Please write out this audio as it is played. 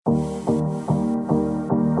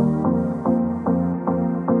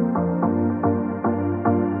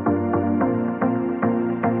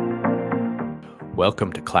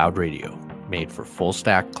Welcome to Cloud Radio, made for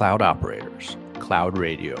full-stack cloud operators. Cloud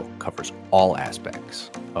Radio covers all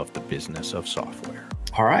aspects of the business of software.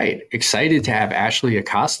 All right. Excited to have Ashley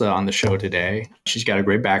Acosta on the show today. She's got a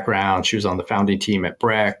great background. She was on the founding team at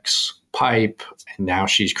Brex, Pipe, and now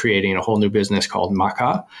she's creating a whole new business called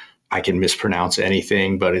Maca. I can mispronounce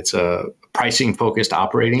anything, but it's a pricing-focused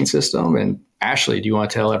operating system. And Ashley, do you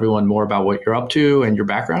want to tell everyone more about what you're up to and your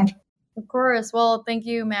background? Of course. Well, thank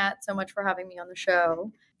you, Matt, so much for having me on the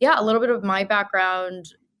show. Yeah, a little bit of my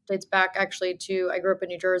background dates back actually to, I grew up in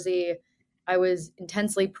New Jersey. I was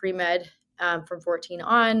intensely pre-med from 14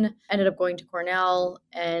 on, ended up going to Cornell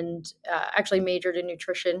and actually majored in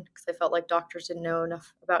nutrition because I felt like doctors didn't know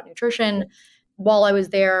enough about nutrition. While I was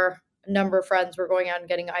there, a number of friends were going out and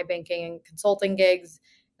getting iBanking and consulting gigs.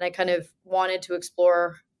 And I kind of wanted to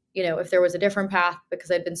explore, if there was a different path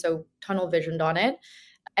because I'd been so tunnel visioned on it.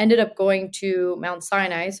 Ended up going to Mount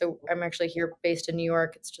Sinai. So I'm actually here based in New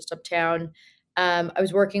York. It's just uptown. I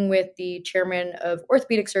was working with the chairman of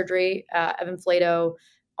orthopedic surgery, Evan Flato,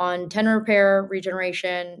 on tendon repair,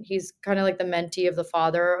 regeneration. He's kind of like the mentee of the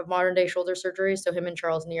father of modern day shoulder surgery. So him and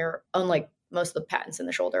Charles Neer own like most of the patents in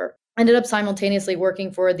the shoulder. Ended up simultaneously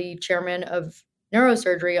working for the chairman of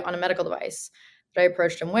neurosurgery on a medical device that I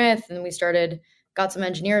approached him with. And we got some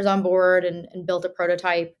engineers on board and built a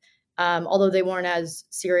prototype. Although they weren't as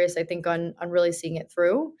serious, I think, on really seeing it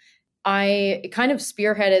through. It kind of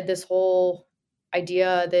spearheaded this whole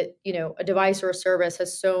idea that, a device or a service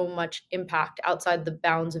has so much impact outside the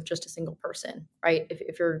bounds of just a single person, right?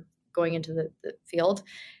 If you're going into the field.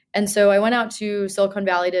 And so I went out to Silicon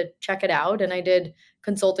Valley to check it out. And I did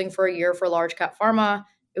consulting for a year for large cap pharma.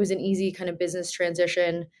 It was an easy kind of business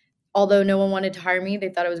transition. Although no one wanted to hire me, they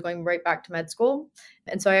thought I was going right back to med school.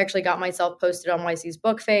 And so I actually got myself posted on YC's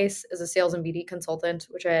Bookface as a sales and BD consultant,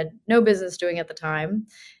 which I had no business doing at the time.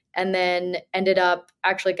 And then ended up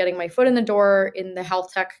actually getting my foot in the door in the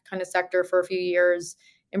health tech kind of sector for a few years,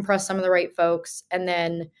 impressed some of the right folks, and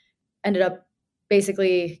then ended up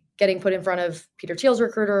basically getting put in front of Peter Thiel's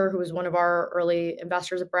recruiter, who was one of our early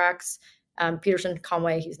investors at Brex, Peterson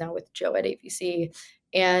Conway. He's now with Joe at AVC.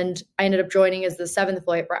 And I ended up joining as the seventh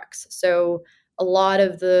employee at Brex. So a lot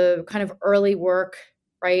of the kind of early work,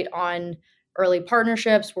 right, on early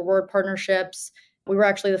partnerships, reward partnerships. We were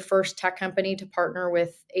actually the first tech company to partner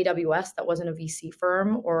with AWS that wasn't a VC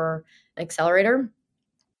firm or an accelerator.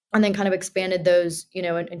 And then kind of expanded those,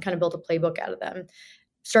 and kind of built a playbook out of them.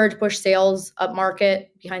 Started to push sales up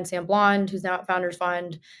market behind Sam Blond, who's now at Founders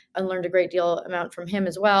Fund, and learned a great amount from him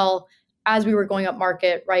as well. As we were going up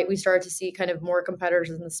market, right, we started to see kind of more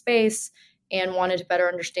competitors in the space and wanted to better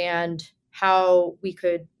understand how we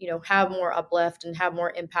could, have more uplift and have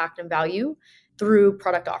more impact and value through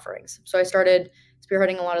product offerings. So I started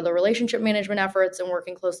spearheading a lot of the relationship management efforts and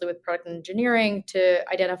working closely with product engineering to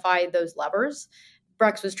identify those levers.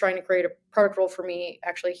 Brex was trying to create a product role for me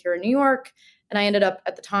actually here in New York. And I ended up,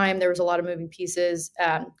 at the time, there was a lot of moving pieces.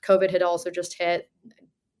 COVID had also just hit.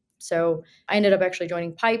 So I ended up actually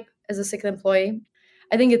joining Pipe as a sixth employee.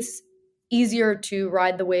 I think it's easier to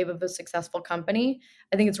ride the wave of a successful company.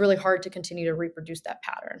 I think it's really hard to continue to reproduce that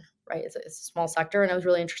pattern, right? It's a small sector, and I was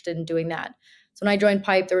really interested in doing that. So when I joined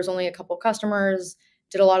Pipe, there was only a couple customers,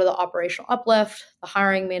 did a lot of the operational uplift, the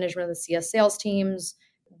hiring, management of the CS sales teams,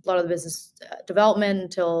 a lot of the business development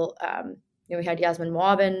until we had Yasmin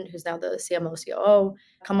Moabin, who's now the CMO, COO,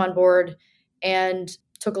 come on board, and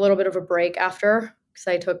took a little bit of a break after, because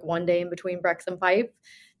I took one day in between Brex and Pipe.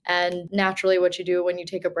 And naturally, what you do when you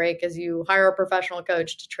take a break is you hire a professional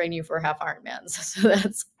coach to train you for half Ironmans. So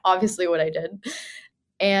that's obviously what I did.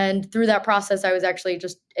 And through that process, I was actually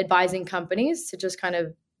just advising companies to just kind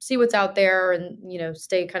of see what's out there and,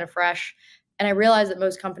 stay kind of fresh. And I realized that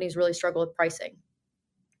most companies really struggle with pricing.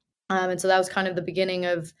 And so that was kind of the beginning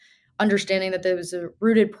of understanding that there was a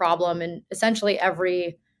rooted problem in essentially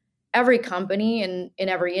every company and in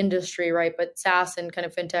every industry, right? But SaaS and kind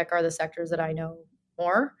of fintech are the sectors that I know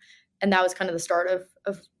more. And that was kind of the start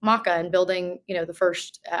of Maca and building, the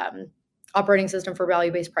first operating system for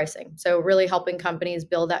value-based pricing. So really helping companies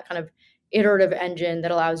build that kind of iterative engine that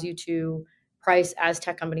allows you to price as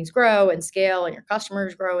tech companies grow and scale and your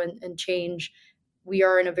customers grow and change. We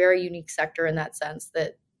are in a very unique sector in that sense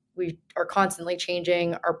that we are constantly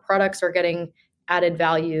changing. Our products are getting added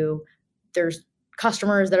value. There's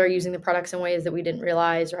customers that are using the products in ways that we didn't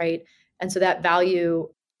realize, right? And so that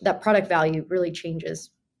product value really changes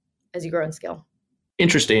as you grow and scale.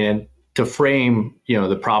 Interesting. And to frame,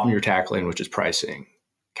 the problem you're tackling, which is pricing,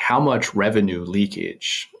 how much revenue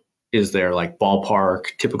leakage is there, like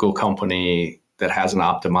ballpark, typical company that hasn't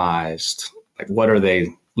optimized? Like, what are they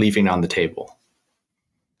leaving on the table?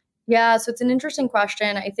 Yeah, so it's an interesting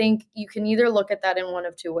question. I think you can either look at that in one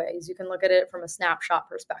of two ways. You can look at it from a snapshot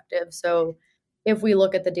perspective. So if we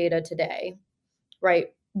look at the data today,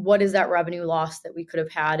 right, what is that revenue loss that we could have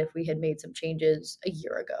had if we had made some changes a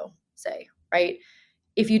year ago, say, right?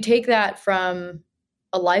 If you take that from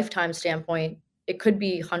a lifetime standpoint, it could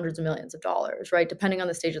be hundreds of millions of dollars, right? Depending on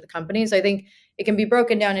the stage of the company. So I think it can be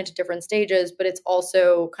broken down into different stages, but it's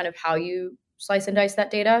also kind of how you slice and dice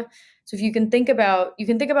that data. So if you can think about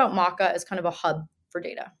Maca as kind of a hub for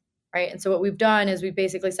data, right? And so what we've done is we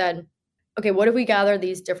basically said, okay, what if we gather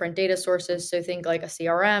these different data sources? So think like a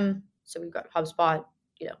CRM. So we've got HubSpot,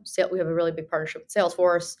 we have a really big partnership with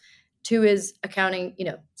Salesforce. Two is accounting,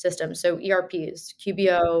 systems. So ERPs,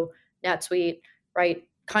 QBO, NetSuite, right?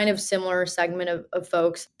 Kind of similar segment of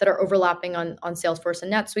folks that are overlapping on Salesforce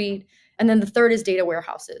and NetSuite. And then the third is data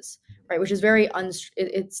warehouses, right? Which is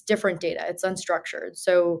it's different data. It's unstructured.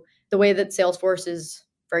 So the way that Salesforce is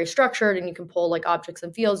very structured and you can pull like objects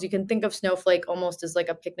and fields, you can think of Snowflake almost as like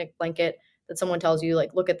a picnic blanket that someone tells you,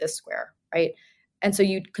 like, look at this square, right? And so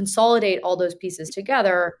you consolidate all those pieces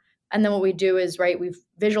together. And then what we do is, right, we've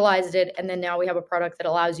visualized it. And then now we have a product that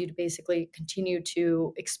allows you to basically continue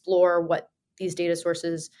to explore what these data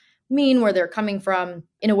sources mean, where they're coming from,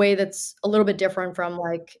 in a way that's a little bit different from,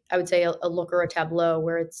 like, I would say a Look or a Tableau,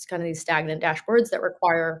 where it's kind of these stagnant dashboards that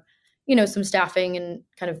require, some staffing and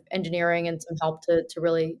kind of engineering and some help to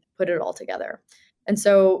really put it all together. And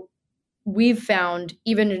so we've found,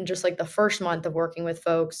 even in just like the first month of working with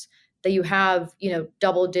folks, that you have,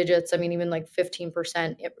 double digits, I mean, even like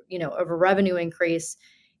 15%, of a revenue increase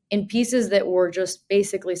in pieces that were just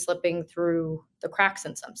basically slipping through the cracks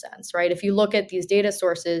in some sense, right? If you look at these data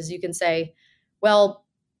sources, you can say, well,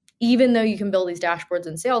 even though you can build these dashboards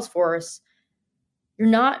in Salesforce, you're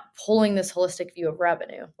not pulling this holistic view of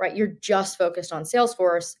revenue, right? You're just focused on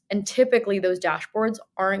Salesforce. And typically those dashboards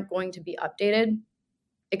aren't going to be updated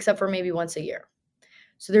except for maybe once a year.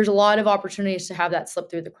 So there's a lot of opportunities to have that slip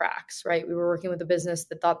through the cracks, right? We were working with a business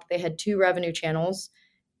that thought that they had 2 revenue channels.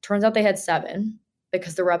 Turns out they had 7,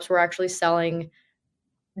 because the reps were actually selling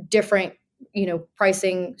different,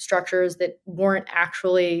 pricing structures that weren't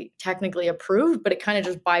actually technically approved, but it kind of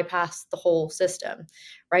just bypassed the whole system,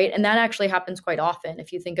 right? And that actually happens quite often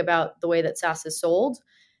if you think about the way that SaaS is sold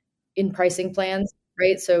in pricing plans,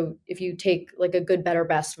 right? So if you take like a good, better,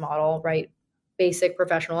 best model, right? Basic,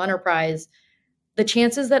 professional, enterprise, the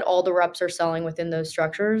chances that all the reps are selling within those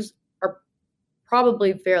structures are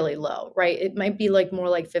probably fairly low, right? It might be like more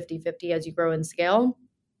like 50-50 as you grow in scale.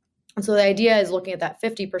 And so the idea is looking at that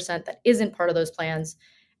 50% that isn't part of those plans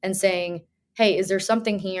and saying, hey, is there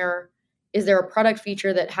something here? Is there a product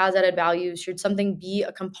feature that has added value? Should something be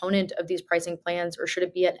a component of these pricing plans, or should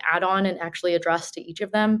it be an add-on and actually addressed to each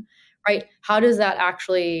of them, right? How does that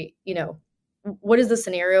actually, what is the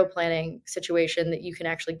scenario planning situation that you can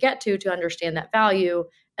actually get to understand that value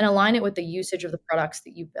and align it with the usage of the products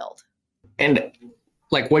that you build? And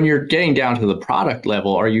like when you're getting down to the product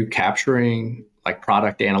level, are you capturing like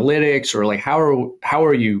product analytics, or like how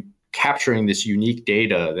are you capturing this unique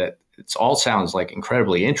data that it all sounds like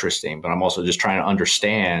incredibly interesting, but I'm also just trying to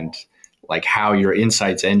understand like how your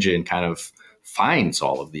insights engine kind of finds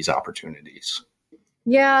all of these opportunities?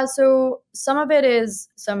 Yeah, so some of it is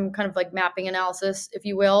some kind of like mapping analysis, if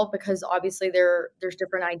you will, because obviously there's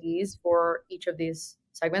different IDs for each of these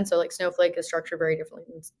segments. So like Snowflake is structured very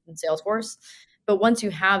differently than Salesforce. But once you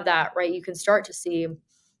have that, right, you can start to see,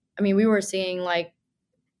 I mean, we were seeing like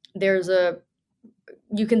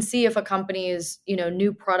you can see if a company's,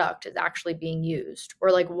 new product is actually being used,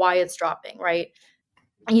 or like why it's dropping, right?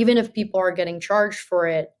 Even if people are getting charged for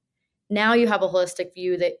it, now you have a holistic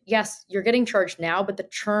view that, yes, you're getting charged now, but the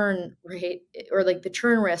churn rate, or like the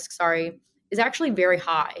churn risk, is actually very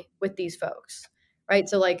high with these folks, right?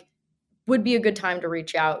 So like, would be a good time to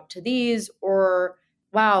reach out to these, or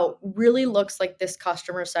wow, really looks like this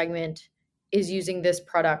customer segment is using this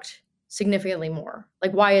product significantly more.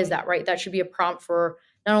 Like, why is that, right? That should be a prompt for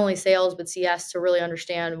not only sales, but CS to really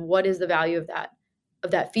understand what is the value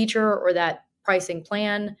of that feature or that pricing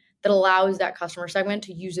plan that allows that customer segment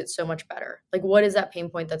to use it so much better. Like, what is that pain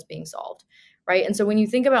point that's being solved, right? And so when you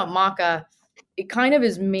think about Maca, it kind of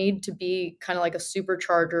is made to be kind of like a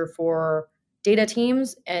supercharger for data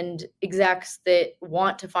teams and execs that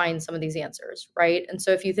want to find some of these answers, right? And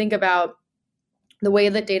so if you think about the way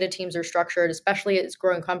that data teams are structured, especially as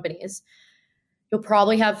growing companies, you'll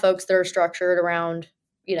probably have folks that are structured around,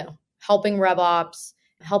 helping RevOps,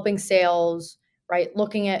 helping sales, right?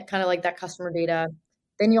 Looking at kind of like that customer data.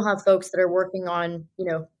 Then you'll have folks that are working on,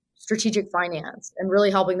 strategic finance and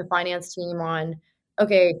really helping the finance team on,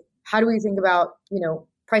 okay, how do we think about,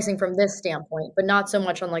 pricing from this standpoint, but not so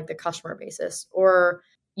much on like the customer basis. Or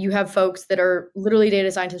you have folks that are literally data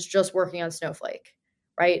scientists just working on Snowflake,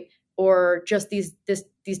 right? Or just these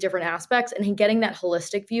different aspects, and getting that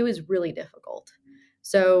holistic view is really difficult.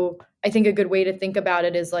 So I think a good way to think about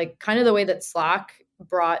it is like kind of the way that Slack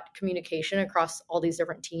brought communication across all these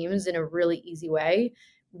different teams in a really easy way.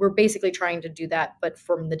 We're basically trying to do that, but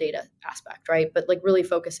from the data aspect, right? But like really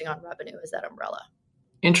focusing on revenue as that umbrella.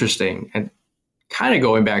 Interesting. And kind of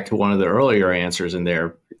going back to one of the earlier answers in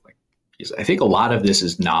there, I think a lot of this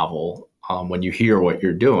is novel when you hear what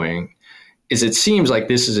you're doing. Is it seems like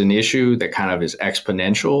this is an issue that kind of is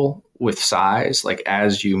exponential with size, like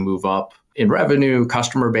as you move up in revenue,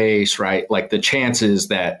 customer base, right? Like the chances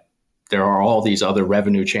that there are all these other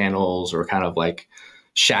revenue channels or kind of like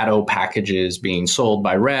shadow packages being sold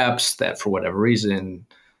by reps that for whatever reason,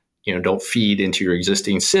 don't feed into your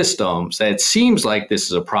existing systems. That it seems like this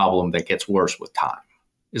is a problem that gets worse with time.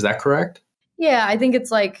 Is that correct? Yeah, I think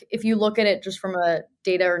it's like, if you look at it just from a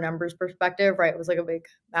data or numbers perspective, right? It was like a big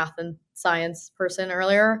math and science person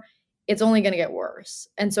earlier. It's only going to get worse.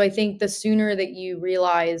 And so I think the sooner that you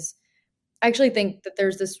realize, I actually think that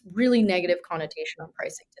there's this really negative connotation on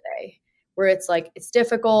pricing today, where it's like, it's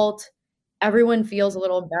difficult. Everyone feels a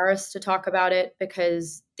little embarrassed to talk about it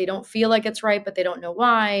because they don't feel like it's right, but they don't know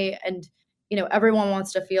why. And everyone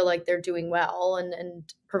wants to feel like they're doing well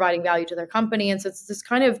and providing value to their company. And so it's this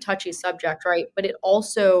kind of touchy subject, right? But it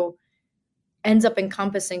also ends up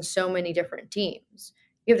encompassing so many different teams.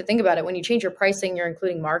 You have to think about it. When you change your pricing, you're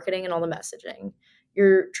including marketing and all the messaging.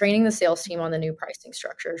 You're training the sales team on the new pricing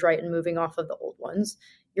structures, right? And moving off of the old ones.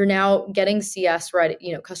 You're now getting CS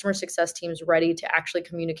ready, customer success teams ready to actually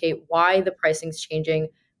communicate why the pricing's changing,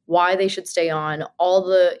 why they should stay on, all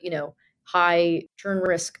the, high churn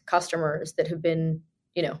risk customers that have been,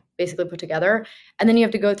 basically put together. And then you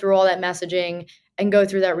have to go through all that messaging and go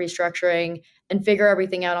through that restructuring and figure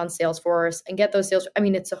everything out on Salesforce and get those sales. I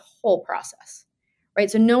mean, it's a whole process, right?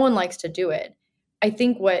 So no one likes to do it. I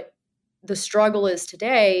think what the struggle is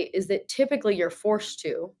today is that typically you're forced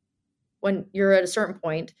to, when you're at a certain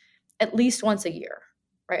point, at least once a year,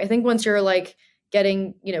 right? I think once you're like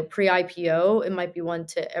getting, pre-IPO, it might be 1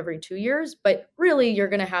 to every 2 years, but really you're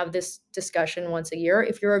going to have this discussion once a year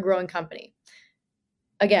if you're a growing company.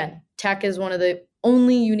 Again, tech is one of the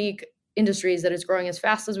only unique industries that is growing as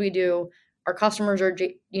fast as we do. Our customers are,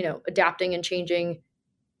 adapting and changing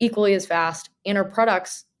equally as fast, and our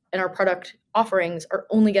products and our product offerings are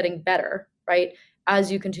only getting better, right?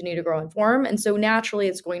 As you continue to grow and form. And so naturally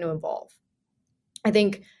it's going to evolve. I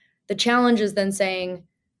think the challenge is then saying,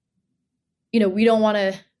 we don't want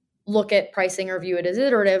to look at pricing or view it as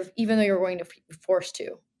iterative, even though you're going to be forced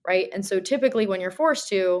to, right? And so typically when you're forced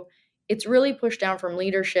to, it's really pushed down from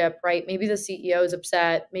leadership, right? Maybe the CEO is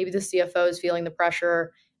upset, maybe the CFO is feeling the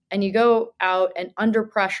pressure, and you go out and under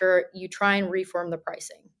pressure, you try and reform the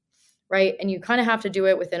pricing, right? And you kind of have to do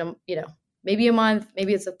it within maybe a month,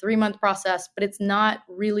 maybe it's a 3-month process, but it's not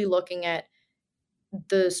really looking at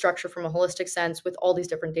the structure from a holistic sense with all these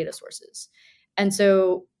different data sources. And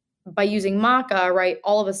so by using Maca, right,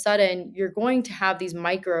 all of a sudden you're going to have these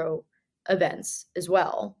micro events as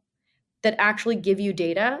well that actually give you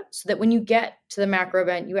data so that when you get to the macro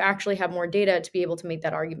event, you actually have more data to be able to make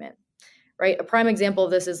that argument, right? A prime example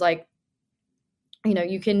of this is like,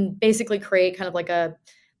 you can basically create kind of like a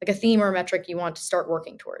theme or a metric you want to start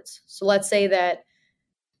working towards. So let's say that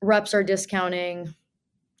reps are discounting,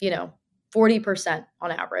 40%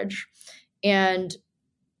 on average. And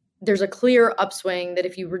there's a clear upswing that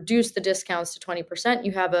if you reduce the discounts to 20%,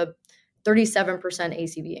 you have a 37%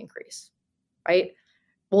 ACV increase, right?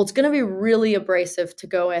 Well, it's going to be really abrasive to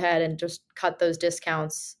go ahead and just cut those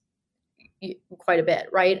discounts quite a bit,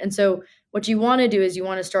 right? And so what you want to do is you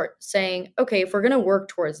want to start saying, okay, if we're going to work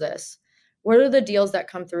towards this, what are the deals that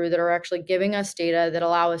come through that are actually giving us data that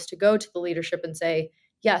allow us to go to the leadership and say,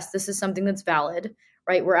 yes, this is something that's valid,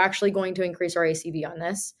 right? We're actually going to increase our ACV on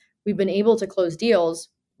this. We've been able to close deals,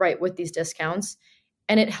 right, with these discounts.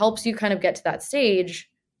 And it helps you kind of get to that stage,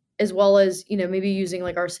 as well as, maybe using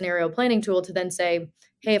like our scenario planning tool to then say,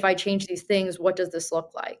 hey, if I change these things, what does this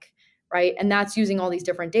look like, right? And that's using all these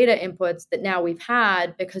different data inputs that now we've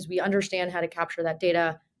had because we understand how to capture that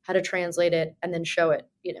data, how to translate it, and then show it,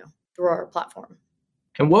 through our platform.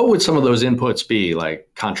 And what would some of those inputs be, like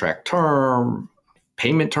contract term,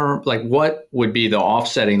 payment term? Like what would be the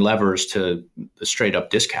offsetting levers to the straight up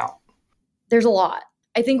discount? There's a lot.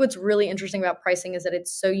 I think what's really interesting about pricing is that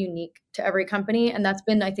it's so unique to every company. And that's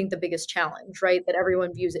been, I think, the biggest challenge, right? That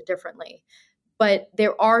everyone views it differently. But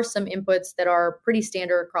there are some inputs that are pretty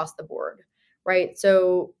standard across the board, right?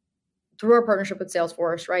 So through our partnership with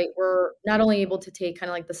Salesforce, right, we're not only able to take kind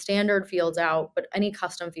of like the standard fields out, but any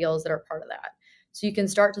custom fields that are part of that. So you can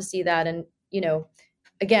start to see that. And,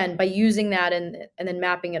 again, by using that and then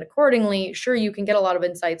mapping it accordingly, sure, you can get a lot of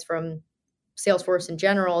insights from Salesforce in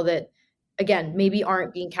general that, again, maybe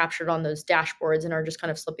aren't being captured on those dashboards and are just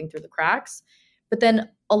kind of slipping through the cracks. But then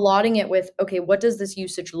allotting it with, okay, what does this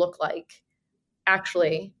usage look like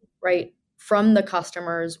actually, right, from the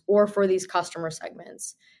customers or for these customer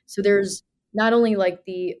segments? So there's not only like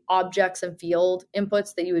the objects and field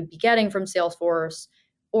inputs that you would be getting from Salesforce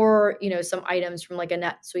or, some items from like a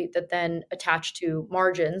NetSuite that then attach to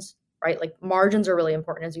margins, right? Like margins are really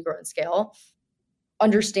important as you grow and scale.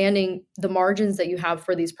 Understanding the margins that you have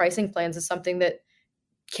for these pricing plans is something that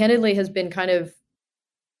candidly has been kind of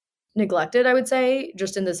neglected, I would say,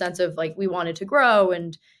 just in the sense of like we wanted to grow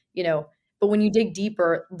and, but when you dig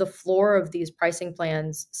deeper, the floor of these pricing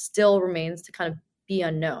plans still remains to kind of be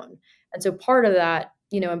unknown. And so part of that,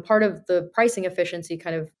 and part of the pricing efficiency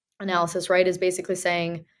kind of analysis, right, is basically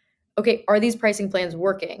saying, okay, are these pricing plans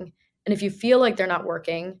working? And if you feel like they're not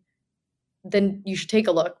working, then you should take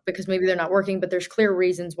a look because maybe they're not working, but there's clear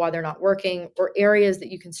reasons why they're not working or areas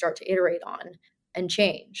that you can start to iterate on and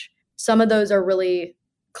change. Some of those are really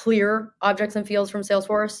clear objects and fields from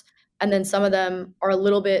Salesforce. And then some of them are a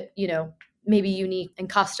little bit, maybe unique and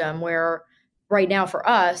custom where right now for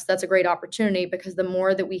us, that's a great opportunity because the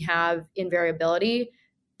more that we have in variability,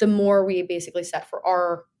 the more we basically set for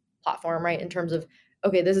our platform, right? In terms of,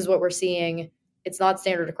 okay, this is what we're seeing. It's not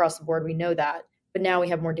standard across the board. We know that. But now we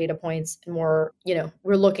have more data points and more,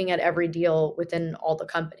 we're looking at every deal within all the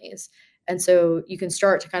companies. And so you can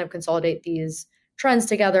start to kind of consolidate these trends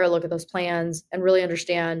together, look at those plans and really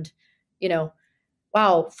understand,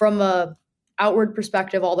 wow, from a outward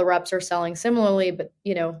perspective, all the reps are selling similarly, but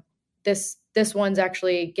this one's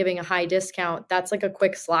actually giving a high discount. That's like a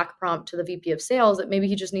quick Slack prompt to the VP of sales that maybe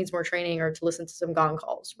he just needs more training or to listen to some gong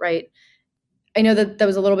calls, right? I know that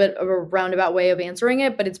was a little bit of a roundabout way of answering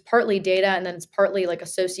it, but it's partly data and then it's partly like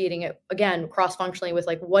associating it again cross-functionally with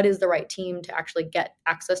like what is the right team to actually get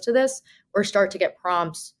access to this or start to get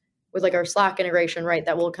prompts with like our Slack integration, right?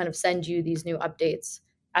 That will kind of send you these new updates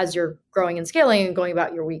as you're growing and scaling and going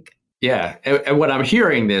about your week. Yeah. And when I'm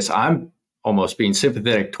hearing this, I'm almost being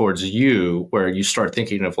sympathetic towards you, where you start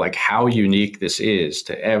thinking of like how unique this is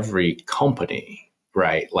to every company,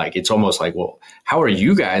 right? Like it's almost like, well, how are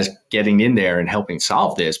you guys getting in there and helping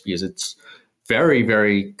solve this? Because it's very,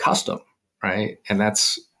 very custom, right? And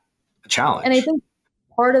that's a challenge. And I think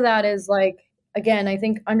part of that is like, again, I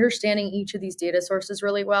think understanding each of these data sources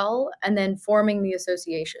really well and then forming the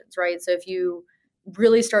associations, right? So if you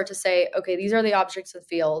really start to say, okay, these are the objects and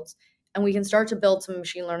fields, and we can start to build some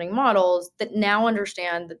machine learning models that now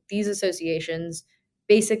understand that these associations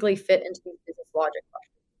basically fit into these business logic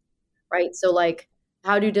questions, right? So like,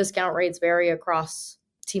 how do discount rates vary across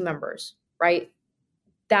team members, right?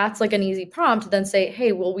 That's like an easy prompt to then say,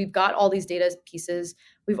 hey, well, we've got all these data pieces.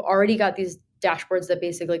 We've already got these dashboards that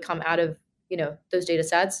basically come out of, those data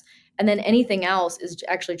sets. And then anything else is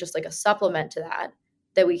actually just like a supplement to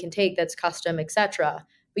that we can take that's custom, et cetera.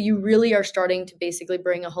 But you really are starting to basically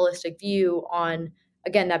bring a holistic view on,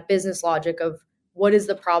 again, that business logic of what is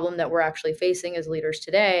the problem that we're actually facing as leaders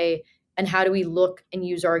today, and how do we look and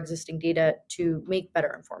use our existing data to make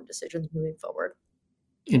better informed decisions moving forward.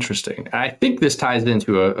 Interesting. I think this ties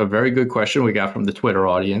into a very good question we got from the Twitter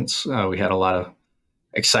audience. We had a lot of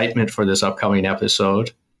excitement for this upcoming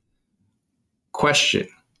episode. Question: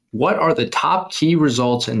 what are the top key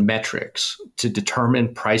results and metrics to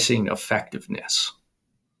determine pricing effectiveness?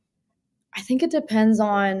 I think it depends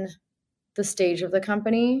on the stage of the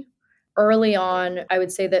company. Early on, I would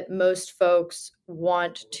say that most folks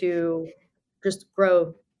want to just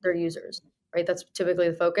grow their users, right? That's typically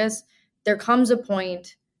the focus. There comes a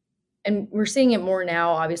point, and we're seeing it more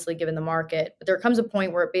now, obviously, given the market, but there comes a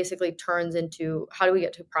point where it basically turns into how do we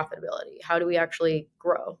get to profitability? How do we actually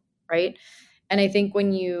grow, right? And I think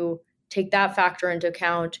when you take that factor into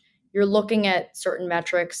account, you're looking at certain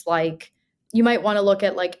metrics like you might want to look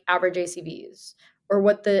at like average ACVs or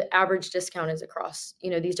what the average discount is across,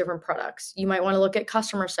 these different products. You might want to look at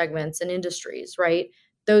customer segments and industries, right?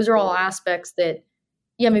 Those are all aspects that,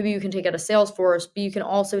 yeah, maybe you can take out of Salesforce, but you can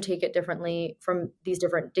also take it differently from these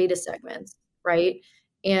different data segments, right?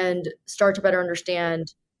 And start to better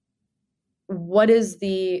understand what is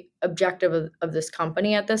the objective of this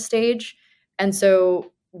company at this stage. And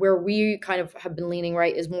so where we kind of have been leaning,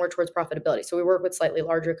 right, is more towards profitability. So we work with slightly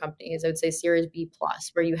larger companies, I would say Series B plus,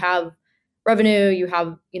 where you have revenue, you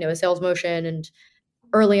have, a sales motion. And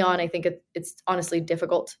early on, I think it's honestly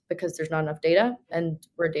difficult because there's not enough data and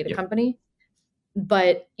we're a data company.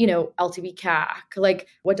 but, LTV CAC, like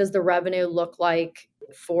what does the revenue look like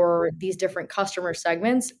for these different customer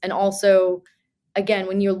segments? And also, again,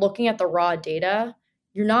 when you're looking at the raw data,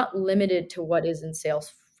 you're not limited to what is in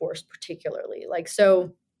Salesforce particularly. Like,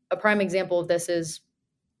 so a prime example of this is,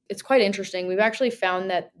 it's quite interesting. We've actually found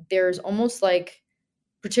that there's almost like,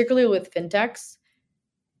 particularly with fintechs,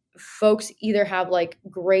 folks either have like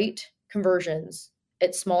great conversions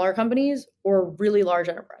at smaller companies or really large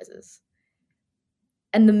enterprises.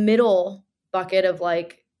 And the middle bucket of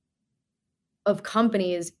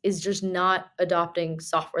companies is just not adopting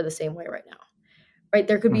software the same way right now. Right?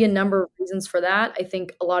 There could be a number of reasons for that. I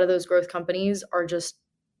think a lot of those growth companies are just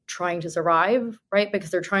trying to survive, right?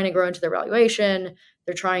 Because they're trying to grow into their valuation.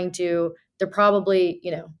 They're probably,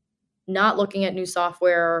 not looking at new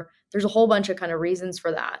software. There's a whole bunch of kind of reasons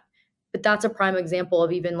for that. But that's a prime example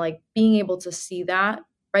of even like being able to see that,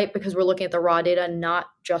 right? Because we're looking at the raw data, not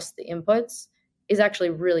just the inputs, is actually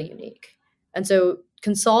really unique. And so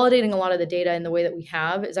consolidating a lot of the data in the way that we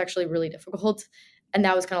have is actually really difficult. And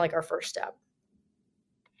that was kind of like our first step.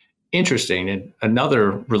 Interesting. And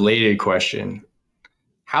another related question,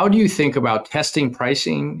 how do you think about testing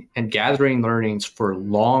pricing and gathering learnings for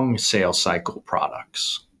long sales cycle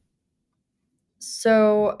products?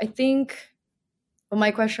 So I think, well,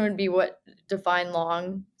 my question would be what define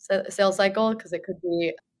long sales cycle? Because it could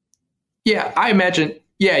be. Yeah, I imagine.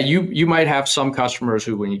 Yeah, you might have some customers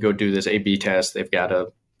who, when you go do this A/B test, they've got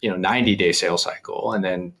a 90-day sales cycle, and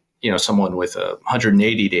then someone with a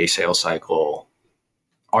 180-day sales cycle.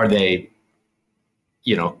 Are they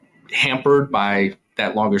hampered by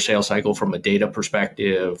that longer sales cycle from a data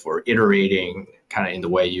perspective, or iterating kind of in the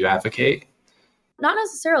way you advocate? Not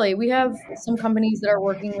necessarily. We have some companies that are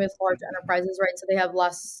working with large enterprises, right? So they have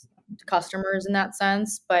less customers in that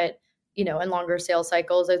sense, but and longer sales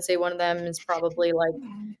cycles. I'd say one of them is probably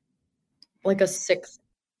like a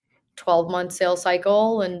 12-month sales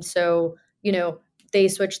cycle. And so, they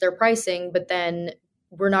switch their pricing, but then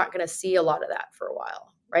we're not going to see a lot of that for a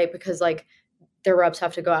while, right? Because like their reps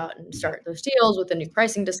have to go out and start those deals with the new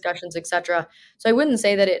pricing discussions, et cetera. So I wouldn't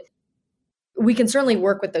say that we can certainly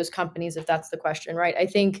work with those companies if that's the question, right? I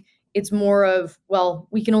think it's more of, well,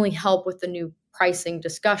 we can only help with the new pricing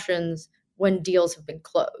discussions when deals have been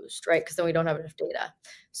closed, right? Because then we don't have enough data.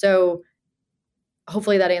 So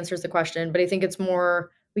hopefully that answers the question, but I think it's more,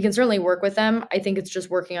 we can certainly work with them. I think it's just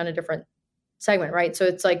working on a different segment, right? So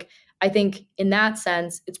it's like, I think in that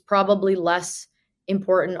sense, it's probably less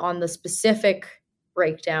important on the specific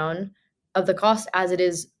breakdown of the cost as it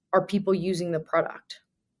is, are people using the product,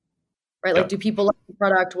 right? Like, do people like the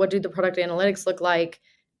product? What do the product analytics look like?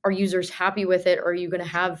 Are users happy with it? Or are you going to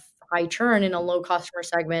have high churn in a low customer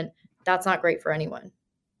segment? That's not great for anyone.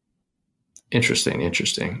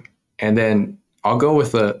 Interesting. And then I'll go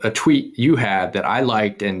with a tweet you had that I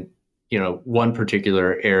liked. And, one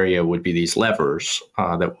particular area would be these levers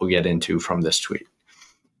that we'll get into from this tweet.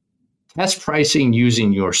 Test pricing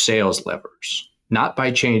using your sales levers, not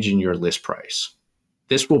by changing your list price.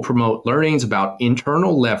 This will promote learnings about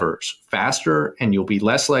internal levers faster, and you'll be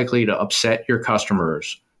less likely to upset your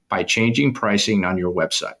customers by changing pricing on your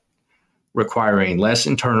website, requiring less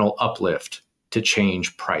internal uplift to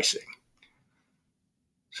change pricing.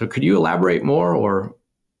 So could you elaborate more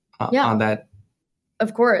on that?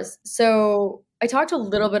 Of course. So I talked a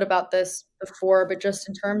little bit about this before, but just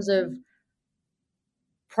in terms of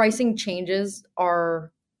pricing changes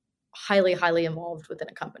are highly, highly involved within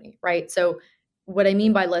a company, right? So what I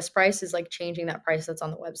mean by list price is like changing that price that's on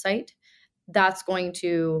the website. That's going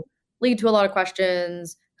to lead to a lot of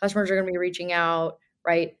questions. Customers are going to be reaching out,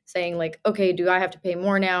 right? Saying like, okay, do I have to pay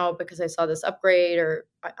more now because I saw this upgrade, or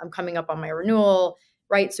I'm coming up on my renewal,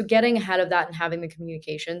 right? So getting ahead of that and having the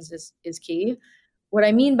communications is key. What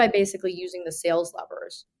I mean by basically using the sales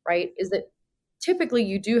levers, right, is that typically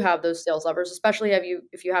you do have those sales levers, especially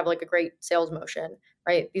if you have like a great sales motion,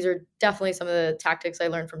 right? These are definitely some of the tactics I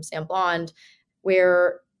learned from Sam Blond,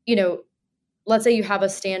 where, let's say you have a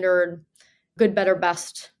standard good, better,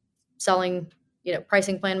 best selling,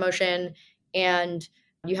 pricing plan motion, and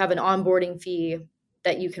you have an onboarding fee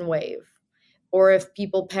that you can waive. Or if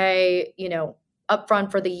people pay,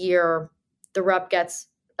 upfront for the year, the rep gets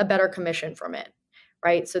a better commission from it,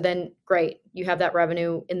 right? So then great, you have that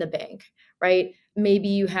revenue in the bank, right? Maybe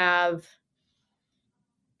you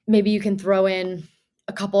can throw in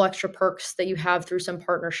a couple extra perks that you have through some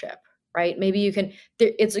partnership, right? Maybe you can,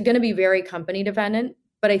 it's going to be very company dependent,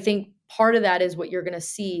 but I think part of that is what you're going to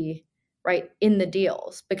see, right, in the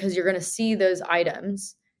deals, because you're going to see those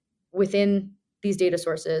items within these data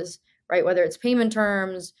sources, right? Whether it's payment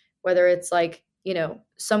terms, whether it's like,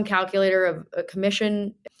 some calculator of a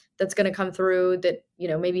commission that's going to come through that,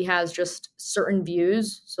 maybe has just certain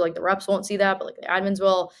views. So like the reps won't see that, but like the admins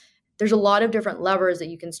will. There's a lot of different levers that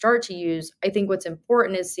you can start to use. I think what's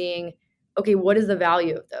important is seeing, okay, what is the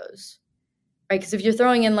value of those, right? Because if you're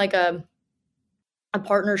throwing in like a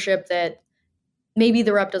partnership that maybe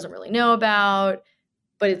the rep doesn't really know about,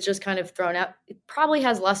 but it's just kind of thrown out, it probably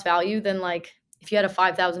has less value than like if you had a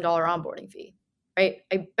 $5,000 onboarding fee, right?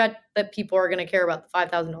 I bet that people are going to care about the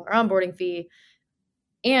 $5,000 onboarding fee,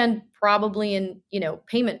 and probably in,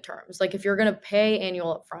 payment terms. Like if you're going to pay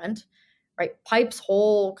annual upfront, right? Pipe's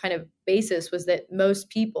whole kind of basis was that most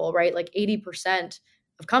people, right, like 80%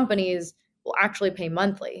 of companies will actually pay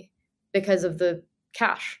monthly because of the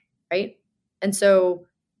cash, right? And so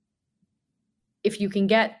if you can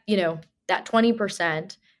get, that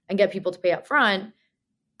 20% and get people to pay up front,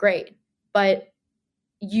 great. But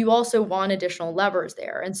you also want additional levers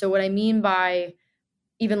there. And so what I mean by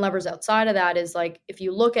even levers outside of that is like, if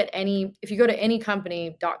you go to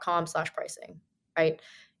anycompany.com/pricing, right?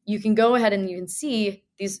 You can go ahead and you can see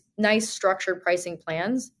these nice structured pricing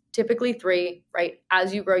plans, typically 3, right?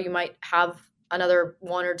 As you grow, you might have another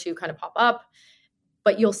 1 or 2 kind of pop up,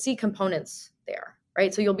 but you'll see components there,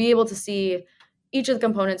 right? So you'll be able to see each of the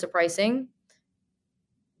components of pricing.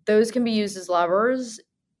 Those can be used as levers.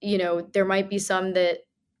 There might be some that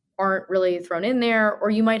aren't really thrown in there,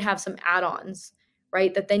 or you might have some add-ons,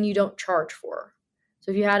 right, that then you don't charge for.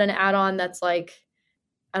 So if you had an add-on that's like,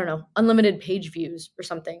 I don't know, unlimited page views or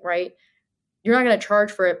something, right? You're not going to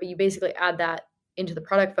charge for it, but you basically add that into the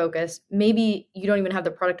product focus. Maybe you don't even have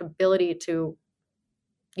the product ability to,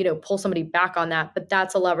 pull somebody back on that, but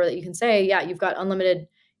that's a lever that you can say, yeah, you've got unlimited,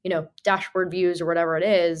 dashboard views or whatever it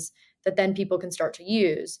is that then people can start to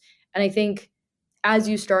use. And I think as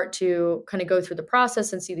you start to kind of go through the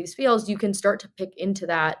process and see these fields, you can start to pick into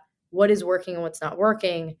that, what is working and what's not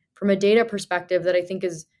working from a data perspective that I think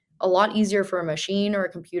is a lot easier for a machine or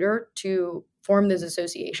a computer to form those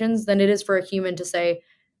associations than it is for a human to say,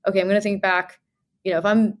 okay, I'm going to think back, if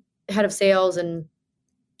I'm head of sales and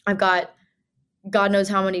I've got God knows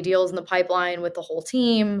how many deals in the pipeline with the whole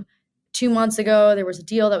team. 2 months ago, there was a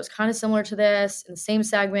deal that was kind of similar to this in the same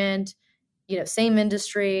segment, same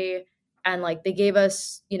industry. And like they gave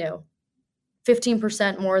us,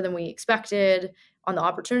 15% more than we expected on the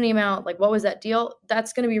opportunity amount. Like, what was that deal?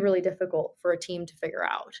 That's going to be really difficult for a team to figure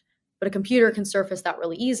out. But a computer can surface that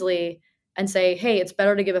really easily and say, hey, it's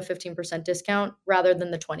better to give a 15% discount rather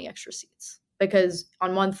than the 20 extra seats. Because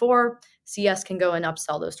on month 4, CS can go and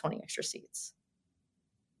upsell those 20 extra seats.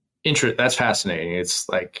 That's fascinating. It's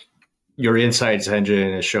like your insights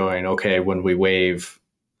engine is showing, okay, when we waive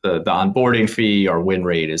the onboarding fee, our win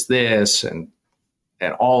rate is this, and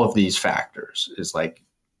all of these factors is like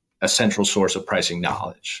a central source of pricing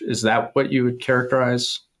knowledge. Is that what you would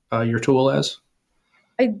characterize your tool as?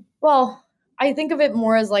 I think of it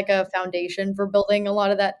more as like a foundation for building a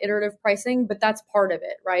lot of that iterative pricing, but that's part of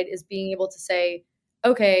it, right? Is being able to say,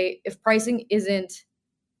 okay, if pricing isn't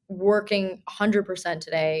working 100%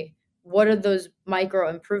 today, what are those micro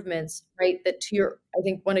improvements, right? That I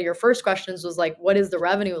think one of your first questions was like, what is the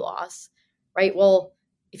revenue loss, right? Well,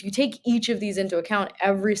 if you take each of these into account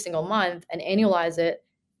every single month and annualize it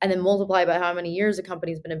and then multiply by how many years a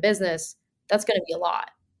company's been in business, that's going to be a lot,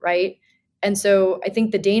 right? And so I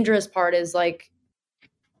think the dangerous part is like,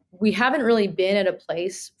 we haven't really been at a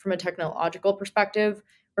place from a technological perspective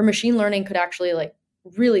where machine learning could actually like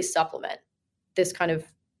really supplement this kind of,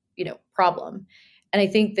 problem. And I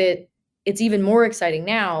think that it's even more exciting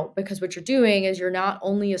now because what you're doing is you're not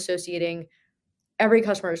only associating every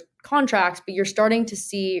customer's contracts, but you're starting to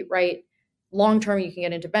see, right, long-term you can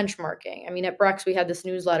get into benchmarking. I mean, at Brex, we had this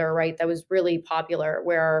newsletter, right, that was really popular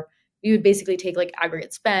where we would basically take like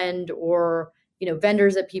aggregate spend or,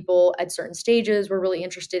 vendors that people at certain stages were really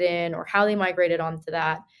interested in or how they migrated onto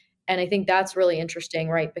that. And I think that's really interesting,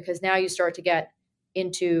 right? Because now you start to get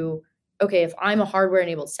into, okay, if I'm a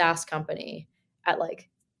hardware-enabled SaaS company at like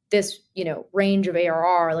this, range of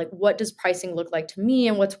ARR, like what does pricing look like to me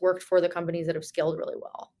and what's worked for the companies that have scaled really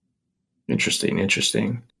well?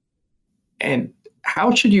 Interesting. And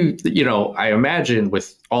how should you, I imagine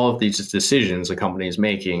with all of these decisions a company is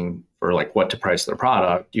making for like what to price their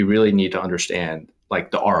product, you really need to understand like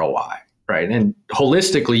the ROI, right? And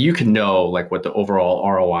holistically, you can know like what the overall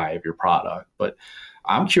ROI of your product. But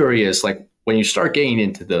I'm curious, like when you start getting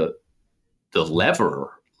into the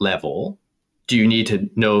lever level, do you need to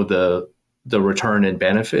know the return and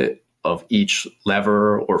benefit of each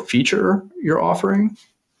lever or feature you're offering?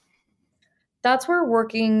 That's where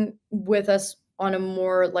working with us on a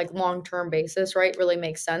more like long-term basis, right, really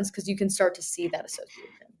makes sense because you can start to see that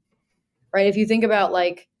association, right? If you think about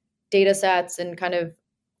like data sets and kind of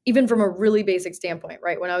even from a really basic standpoint,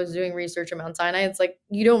 right? When I was doing research at Mount Sinai, it's like,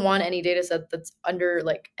 you don't want any data set that's under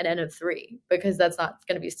like an N of 3, because that's not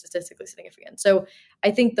going to be statistically significant. So I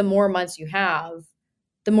think the more months you have,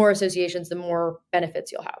 the more associations, the more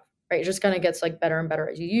benefits you'll have, right? It just kind of gets like better and better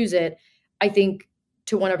as you use it. I think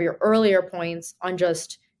to one of your earlier points on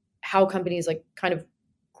just how companies like kind of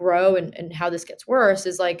grow and how this gets worse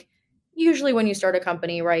is like, usually when you start a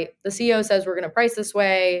company, right, the CEO says we're going to price this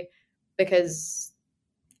way because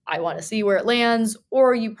I want to see where it lands,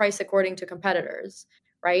 or you price according to competitors,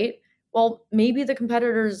 right? Well, maybe the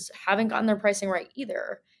competitors haven't gotten their pricing right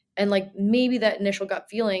either. And like maybe that initial gut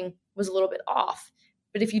feeling was a little bit off.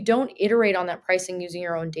 But if you don't iterate on that pricing using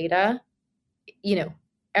your own data,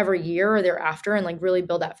 every year or thereafter and like really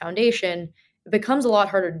build that foundation, it becomes a lot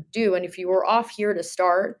harder to do. And if you were off here to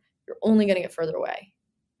start, you're only going to get further away,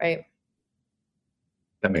 right?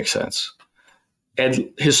 That makes sense.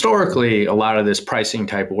 And historically, a lot of this pricing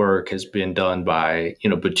type work has been done by,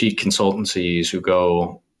 boutique consultancies who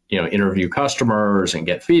go, interview customers and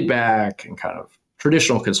get feedback, and kind of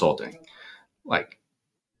traditional consulting. Like,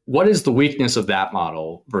 what is the weakness of that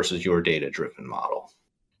model versus your data-driven model?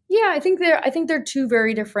 Yeah, I think they're two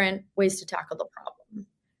very different ways to tackle the problem,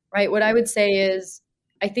 right? What I would say is,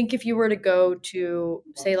 I think if you were to go to,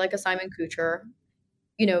 say, like a Simon Kucher,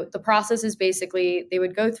 the process is basically they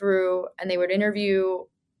would go through and they would interview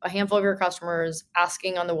a handful of your customers,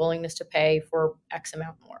 asking on the willingness to pay for X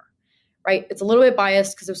amount more, right? It's a little bit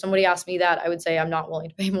biased because if somebody asked me that, I would say I'm not willing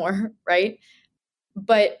to pay more, right?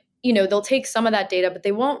 But, they'll take some of that data, but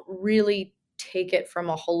they won't really take it from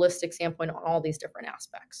a holistic standpoint on all these different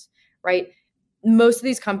aspects, right? Most of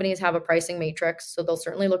these companies have a pricing matrix, so they'll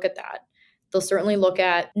certainly look at that. They'll certainly look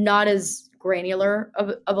at not as granular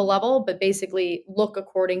of a level, but basically look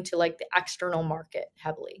according to like the external market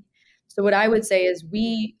heavily. So what I would say is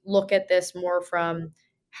we look at this more from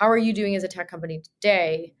how are you doing as a tech company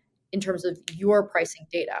today in terms of your pricing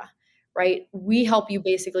data, right? We help you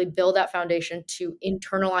basically build that foundation to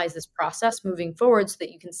internalize this process moving forward so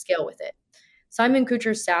that you can scale with it. Simon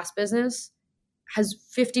Kucher's SaaS business has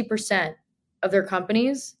 50% of their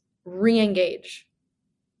companies re-engage.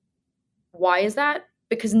 Why is that?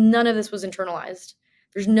 Because none of this was internalized.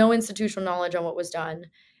 There's no institutional knowledge on what was done.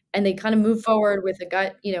 And they kind of move forward with a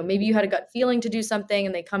gut, maybe you had a gut feeling to do something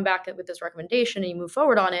and they come back with this recommendation and you move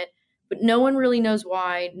forward on it, but no one really knows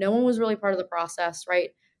why. No one was really part of the process, right?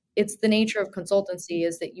 It's the nature of consultancy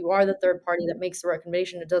is that you are the third party that makes the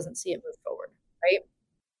recommendation. It doesn't see it move forward, right?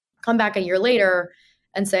 Come back a year later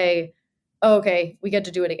and say, oh, okay, we get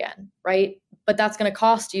to do it again, right? But that's going to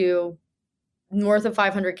cost you north of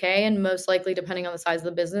 500K and most likely, depending on the size of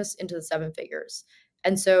the business, into the 7 figures.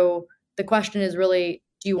 And so the question is really,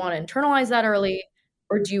 do you want to internalize that early,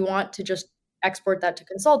 or do you want to just export that to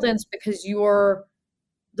consultants because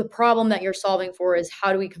the problem that you're solving for is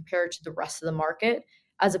how do we compare it to the rest of the market,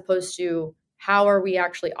 as opposed to how are we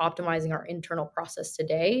actually optimizing our internal process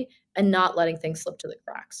today and not letting things slip to the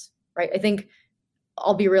cracks, right? I think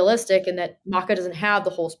I'll be realistic in that Maca doesn't have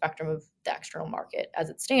the whole spectrum of the external market as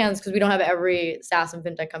it stands because we don't have every SaaS and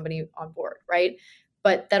fintech company on board, right?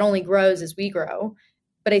 But that only grows as we grow.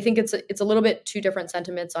 But I think it's a little bit two different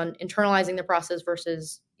sentiments on internalizing the process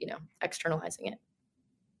versus, externalizing it.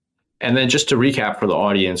 And then just to recap for the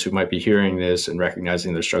audience who might be hearing this and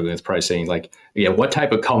recognizing they're struggling with pricing, what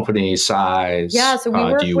type of company size so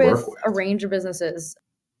we do you work with? A range of businesses.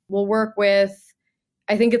 We'll work with,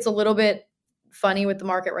 I think it's a little bit funny with the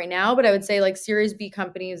market right now, but I would say like Series B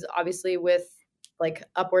companies, obviously with like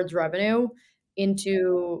upwards revenue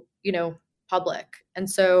into, public. And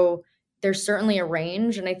so there's certainly a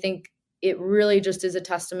range. And I think it really just is a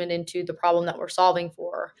testament into the problem that we're solving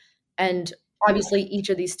for. And obviously each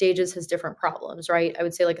of these stages has different problems, right? I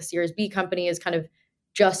would say like a Series B company is kind of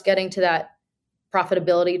just getting to that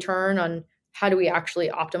profitability turn on how do we actually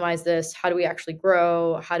optimize this? How do we actually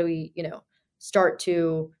grow? How do we, start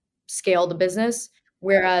to scale the business?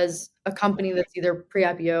 Whereas a company that's either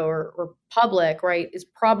pre-IPO or public, right, is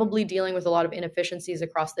probably dealing with a lot of inefficiencies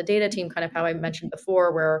across the data team, kind of how I mentioned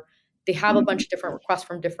before, where they have a bunch of different requests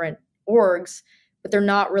from different orgs, but they're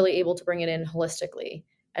not really able to bring it in holistically.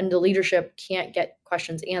 And the leadership can't get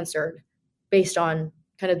questions answered based on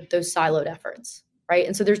kind of those siloed efforts, right?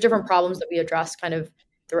 And so there's different problems that we address kind of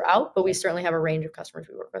throughout, but we certainly have a range of customers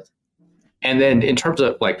we work with. And then in terms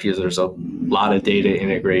of because there's a lot of data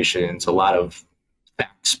integrations, a lot of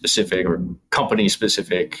fact-specific or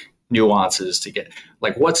company-specific nuances to get,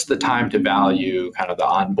 what's the time to value kind of the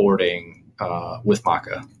onboarding with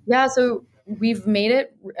Maca? Yeah, so we've made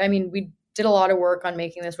it, we did a lot of work on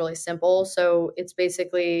making this really simple. So it's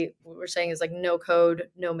basically what we're saying is like no code,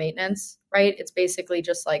 no maintenance, right? It's basically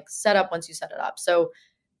just like set up once you set it up. So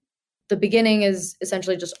the beginning is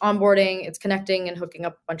essentially just onboarding, it's connecting and hooking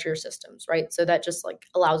up a bunch of your systems, right? So that just like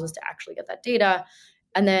allows us to actually get that data.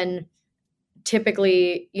 And then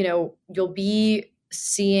typically, you'll be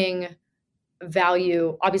seeing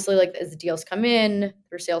value, obviously, like as the deals come in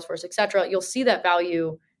through Salesforce, et cetera, you'll see that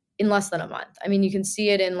value in less than a month. I mean, you can see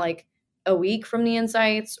it in like a week from the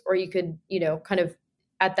insights, or you could, kind of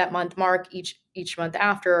at that month mark each month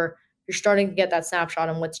after, you're starting to get that snapshot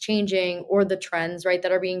on what's changing or the trends, right,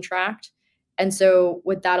 that are being tracked. And so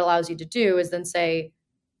what that allows you to do is then say,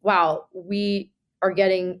 wow, we are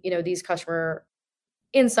getting, these customer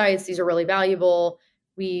insights. These are really valuable.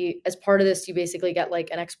 As part of this, you basically get like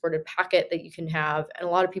an exported packet that you can have. And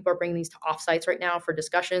a lot of people are bringing these to offsites right now for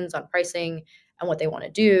discussions on pricing and what they want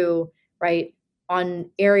to do, right? On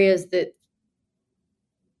areas that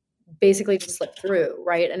basically just slip through,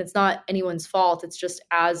 right? And it's not anyone's fault. It's just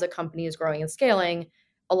as a company is growing and scaling,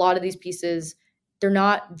 a lot of these pieces, they're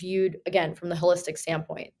not viewed, again, from the holistic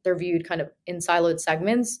standpoint. They're viewed kind of in siloed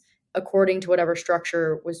segments according to whatever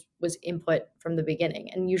structure was input from the beginning.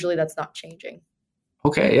 And usually that's not changing.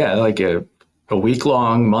 Okay, yeah, like a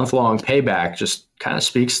week-long, month-long payback just kind of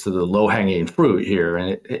speaks to the low-hanging fruit here.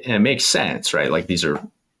 And it makes sense, right? Like these are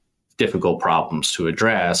difficult problems to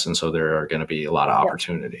address. And so there are going to be a lot of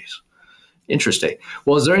opportunities. Interesting.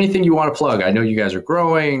 Well, is there anything you want to plug? I know you guys are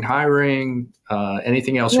growing, hiring,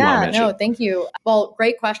 anything else you want to mention? No, thank you. Well,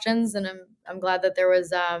 great questions. And I'm glad that there was,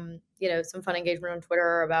 some fun engagement on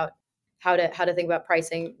Twitter about how to think about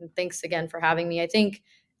pricing. And thanks again for having me. I think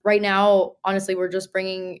right now, honestly, we're just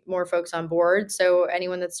bringing more folks on board. So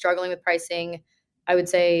anyone that's struggling with pricing, I would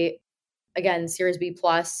say, again, Series B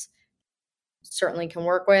plus certainly can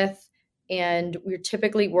work with. And we're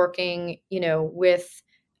typically working, with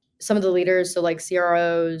some of the leaders, so like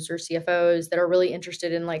CROs or CFOs that are really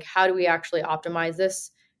interested in like, how do we actually optimize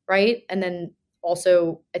this, right? And then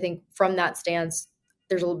also, I think from that stance,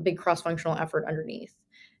 there's a big cross-functional effort underneath.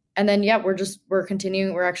 And then, we're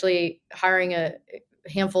continuing. We're actually hiring a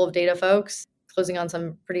handful of data folks, closing on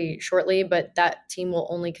some pretty shortly, but that team will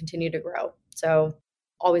only continue to grow. So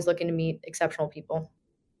always looking to meet exceptional people.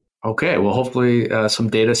 Okay, well, hopefully some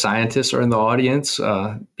data scientists are in the audience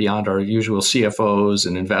beyond our usual CFOs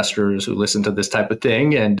and investors who listen to this type of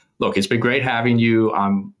thing. And look, it's been great having you.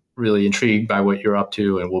 I'm really intrigued by what you're up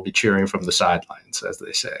to, and we'll be cheering from the sidelines, as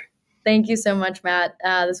they say. Thank you so much, Matt.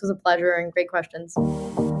 This was a pleasure and great questions.